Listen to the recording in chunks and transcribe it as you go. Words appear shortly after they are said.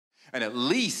And at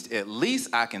least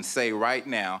I can say right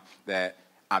now that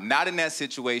I'm not in that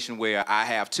situation where I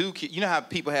have 2 kids. You know how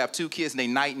people have 2 kids and they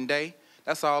night and day?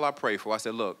 That's all I pray for. I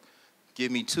said, look,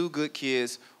 give me 2 good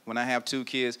kids when I have 2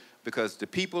 kids, because the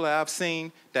people that I've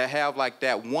seen that have like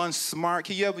that one smart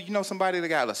kid, you know somebody that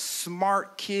got a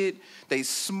smart kid, they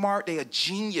smart, they a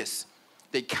genius,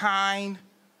 they kind,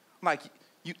 like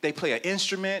they play an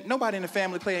instrument. Nobody in the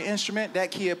family play an instrument.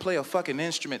 That kid play a fucking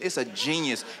instrument. It's a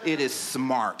genius. It is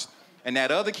smart. And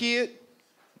that other kid,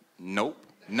 nope,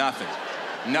 nothing.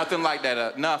 Nothing like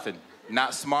that, nothing.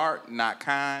 Not smart, not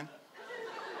kind.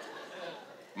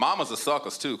 Mamas are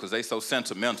suckers too, because they so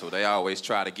sentimental. They always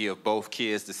try to give both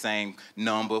kids the same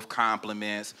number of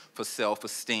compliments for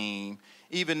self-esteem,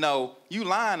 even though you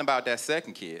lying about that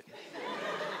second kid.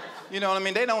 You know what I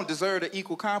mean? They don't deserve the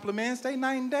equal compliments. They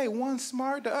night and day. One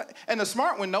smart, and the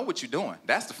smart one know what you're doing.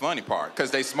 That's the funny part, because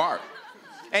they smart.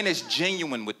 And it's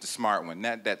genuine with the smart one,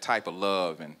 that type of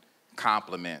love and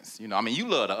compliments. You know, I mean, you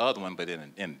love the other one, but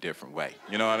in a different way.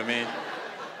 You know what I mean?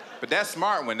 But that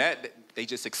smart one, they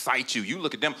just excite you. You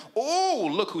look at them, oh,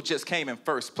 look who just came in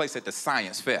first place at the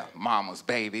science fair. Mama's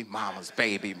baby, mama's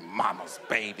baby, mama's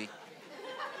baby.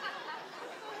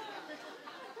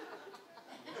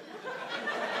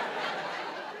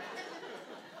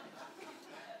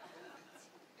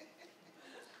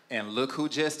 And look who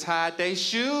just tied their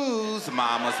shoes.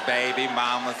 Mama's baby,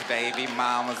 mama's baby,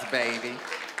 mama's baby.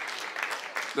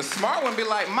 The smart one be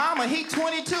like, mama, he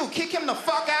 22. Kick him the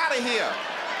fuck out of here.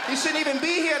 He shouldn't even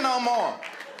be here no more.